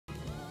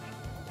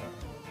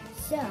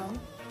So,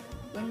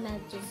 one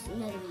about just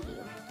another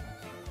video.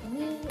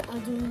 We are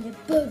doing the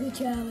Booger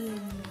Challenge.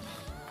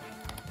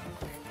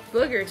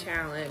 Booger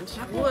Challenge.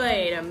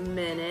 Wait a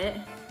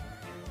minute.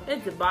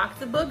 It's a box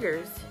of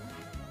boogers.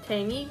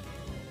 Tangy,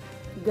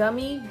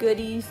 gummy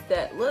goodies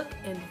that look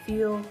and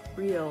feel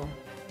real.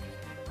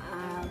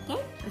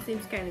 Okay. That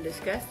seems kind of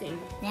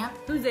disgusting. Yep.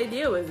 Whose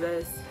idea was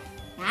this?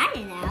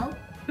 I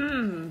don't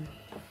know.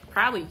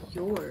 Probably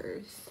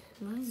yours.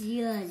 It was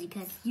yours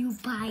because you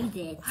bite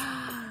it.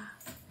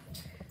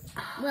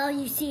 Well,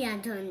 you see,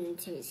 I'm turning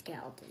into a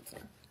skeleton, so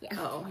yeah.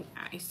 Oh,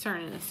 yeah, he's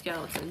turning a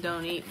skeleton.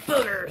 Don't eat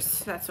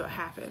boogers. That's what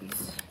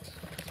happens.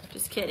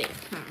 Just kidding.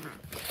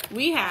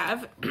 We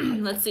have,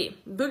 let's see,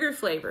 booger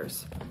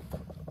flavors.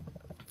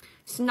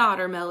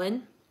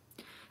 Snottermelon,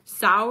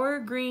 sour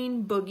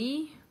green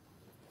boogie,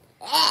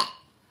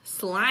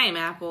 slime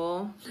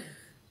apple.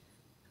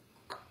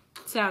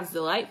 Sounds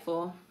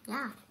delightful.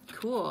 Yeah.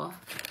 Cool.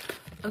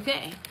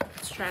 Okay,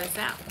 let's try this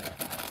out.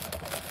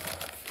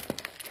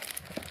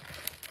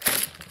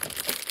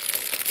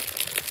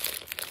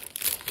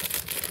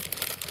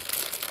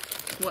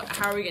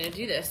 How are we going to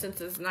do this since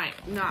it's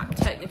not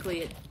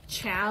technically a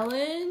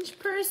challenge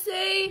per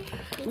se?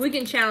 We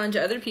can challenge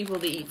other people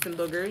to eat some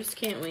boogers,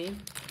 can't we?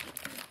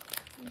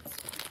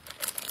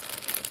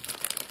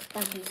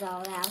 Dumpies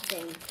all out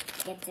and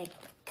get the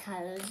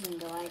colors and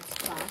the white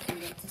spots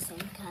and get the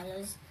same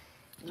colors.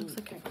 Looks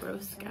like a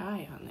gross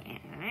guy on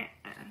there.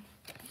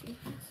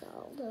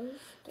 So those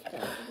the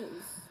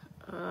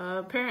colors.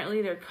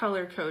 Apparently they're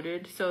color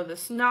coded. So the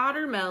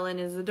snottermelon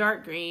is the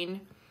dark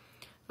green.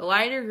 The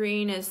lighter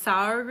green is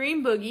sour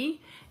green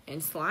boogie,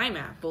 and slime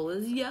apple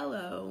is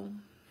yellow.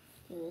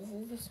 This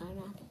is the slime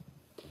apple.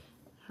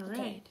 All Okay.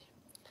 right.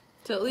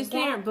 So at least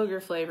they aren't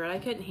booger flavored. I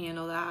couldn't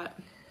handle that.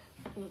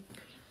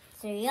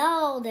 So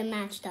y'all they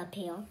matched up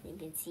here. You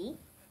can see.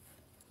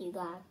 You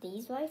got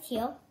these right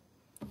here.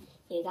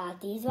 You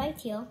got these right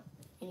here,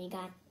 and you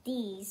got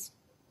these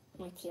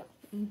right here.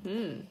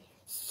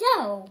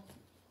 So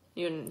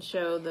You can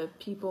show the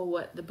people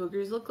what the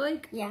boogers look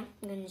like. yeah,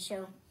 I'm gonna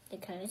show the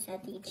colors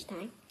at each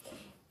time.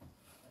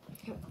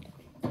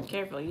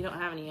 Careful, you don't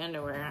have any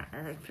underwear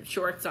or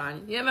shorts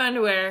on. You have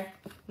underwear,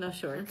 no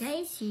shorts.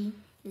 Okay, see.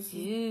 This is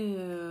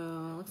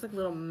Ew, looks like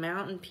little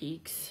mountain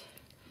peaks.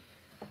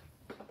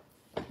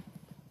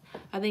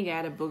 I think I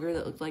had a booger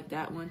that looked like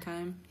that one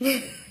time.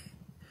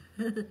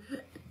 I'm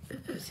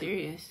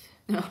serious.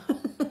 No.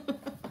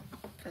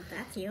 but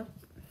that's you.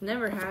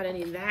 Never had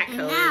any of that And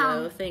color now-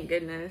 though, thank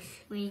goodness.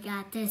 We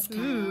got this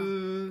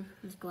color.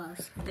 It's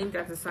gross. I think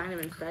that's a sign of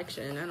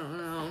infection. I don't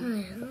know.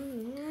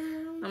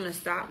 I'm gonna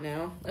stop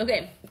now.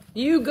 Okay,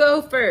 you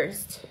go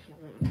first.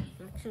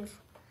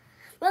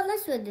 Well,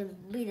 this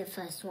would be the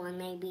first one,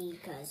 maybe,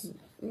 because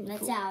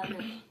that's how.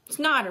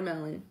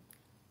 Snottermelon.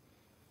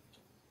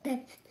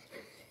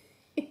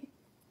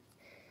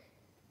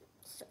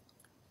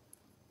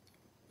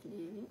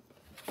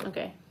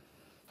 Okay.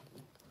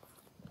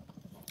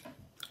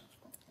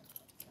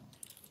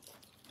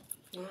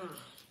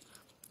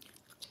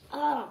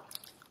 Oh.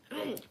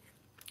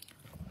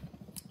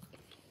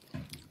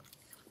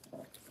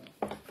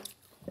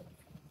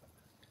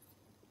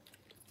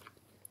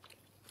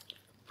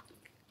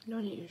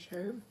 Don't eat your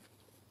shirt.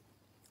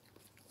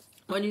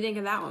 What do you think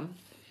of that one?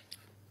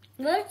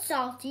 Well, it's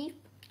salty,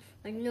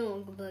 like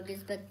normal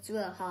burgers, but it's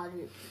real hard.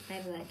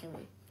 Maybe I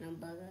can no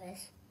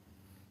burgers.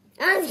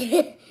 I'm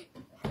kidding.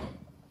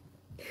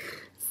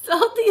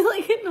 Salty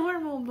like a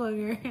normal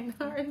booger and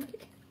hard.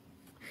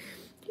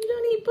 You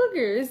don't eat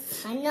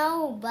boogers. I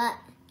know, but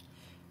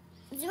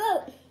it's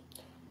real.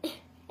 If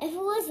it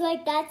was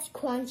like that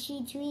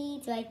crunchy to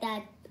eat, like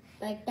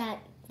that,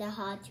 they're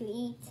hard to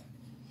eat.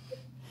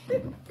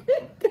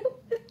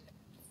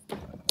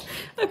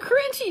 A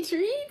crunchy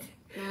treat?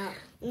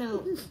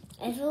 No.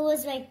 If it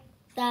was like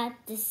that,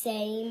 the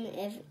same.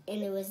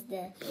 And it was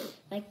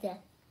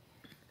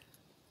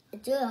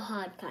it's real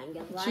hard kind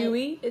of, right?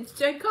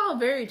 Chewy? I call it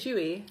very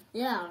chewy.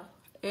 Yeah.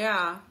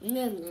 Yeah.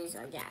 It's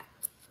like that.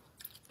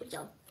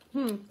 So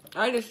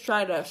I just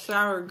tried a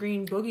sour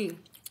green boogie.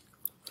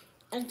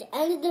 at the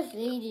end of the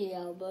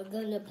video, we're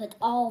gonna put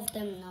all of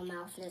them in our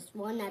mouth, just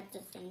one at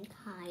the same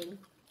time.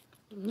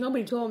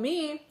 Nobody told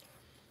me.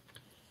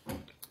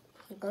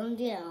 We're gonna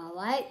do it,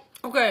 alright?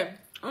 Okay,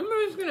 I'm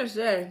just gonna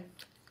say.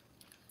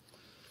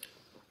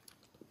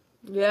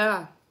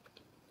 Yeah.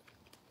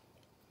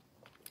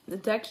 The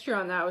texture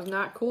on that was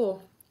not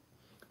cool.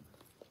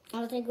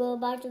 I'll take a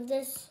bite of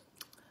this.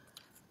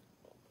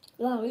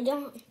 Well, we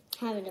don't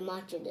have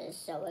much of this,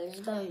 so it's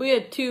going to... We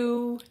had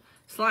 2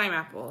 slime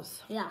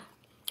apples. Yeah.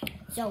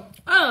 So...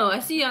 Oh, I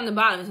see on the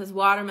bottom it says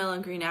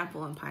watermelon, green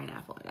apple, and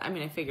pineapple. I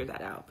mean, I figured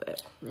that out,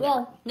 but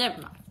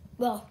never mind.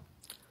 Well,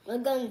 we're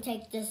going to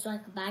take this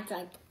like a batch,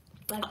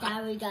 like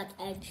that. We got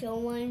extra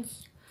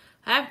ones.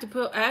 I have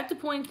to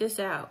point this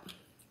out.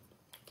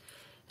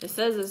 It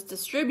says it's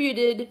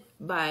distributed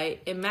by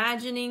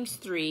Imaginings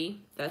 3.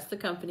 That's the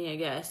company, I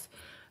guess.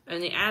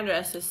 And the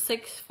address is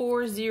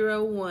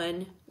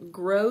 6401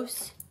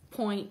 Grosse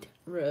Point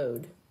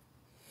Road.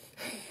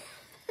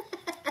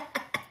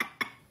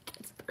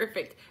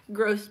 perfect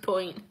gross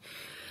point.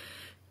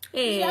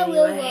 Yeah,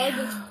 Anyway.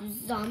 the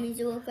zombies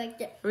will look like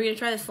that. Are we gonna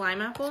try the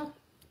slime apple?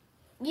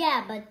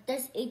 Yeah, but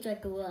let's eat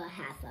like a little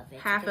half of it.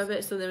 Half of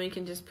it, so then we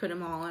can just put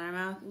them all in our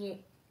mouth. Yeah.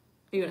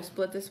 You gonna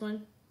split this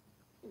one?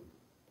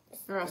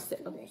 Or I'll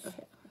sit. Oh,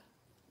 okay.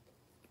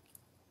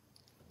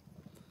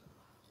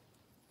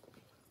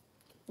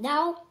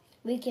 Now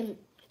we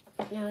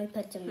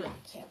put some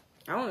back here.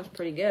 That one was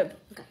pretty good.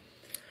 Okay.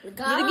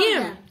 But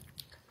again,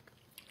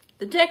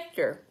 the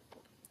texture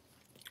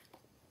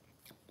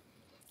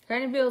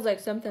kind of feels like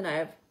something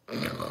I've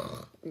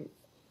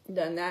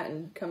done that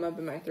and come up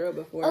in my throat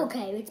before.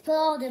 Okay, let's put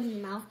all them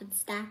in the mouth and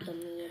stack them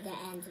near the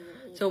ends of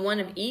the So one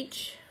of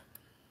each.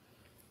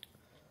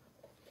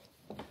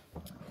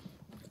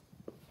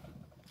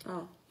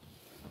 Oh.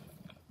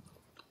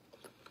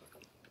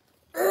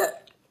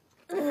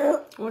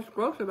 What's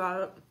gross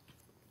about it?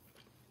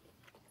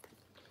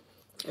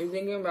 Are you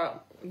thinking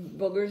about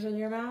boogers in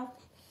your mouth?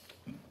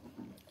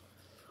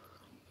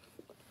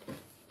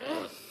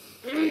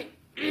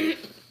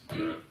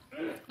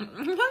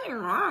 There's nothing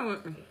wrong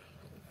with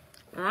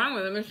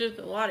them. It's just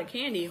a lot of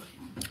candy.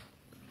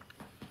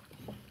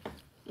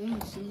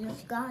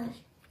 Jesus gosh.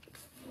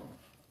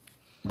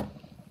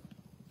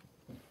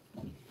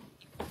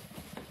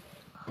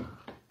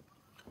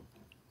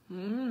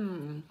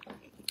 Mmm.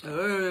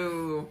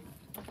 Oh.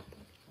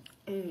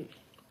 You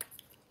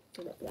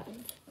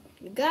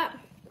got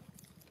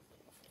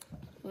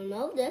one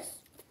of this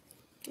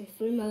and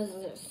 3 more of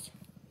this.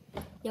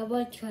 Now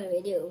what shall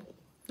we do?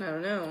 I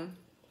don't know.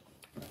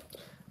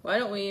 Why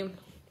don't we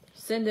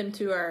send them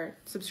to our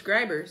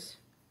subscribers?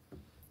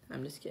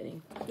 I'm just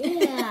kidding.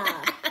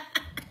 Yeah.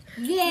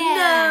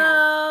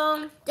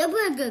 No. They're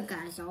pretty good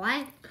guys,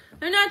 alright?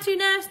 They're not too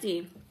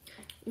nasty.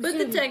 But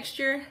the Mhm.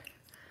 texture,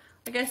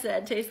 like I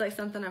said, tastes like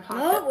something I've No,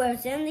 hopped. we're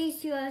sending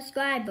these to our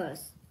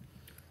subscribers.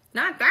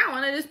 Not that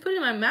one. I just put it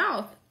in my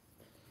mouth.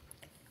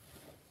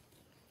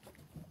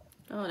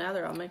 Oh, now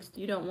they're all mixed.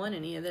 You don't want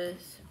any of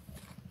this.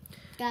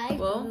 Guys,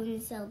 Well, we're going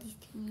to sell these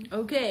to you.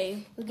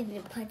 Okay. We're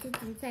going to put it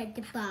inside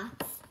the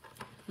box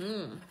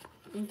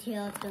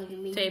until it's going to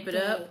be Tape it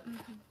big. up.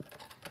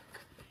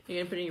 You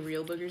gonna put any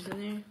real boogers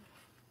in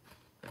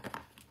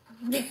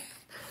there?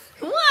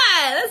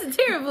 What? That's a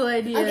terrible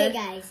idea. Okay,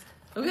 guys.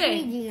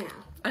 Okay. What do we do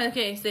now?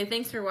 Okay, say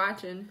thanks for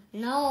watching.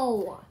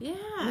 No. Yeah.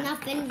 We're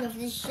not finished with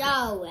the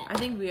show. I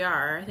think we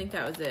are. I think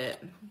that was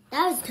it.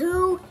 That was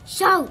too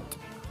short.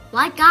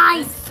 Like,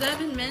 guys. It's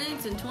 7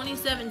 minutes and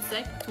 27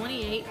 seconds.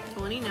 28,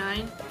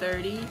 29,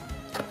 30,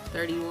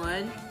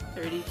 31,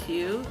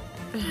 32.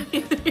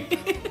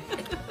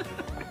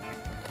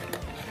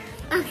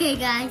 Okay,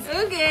 guys.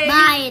 Okay.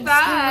 Bye and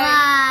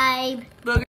Bye. subscribe. Booger.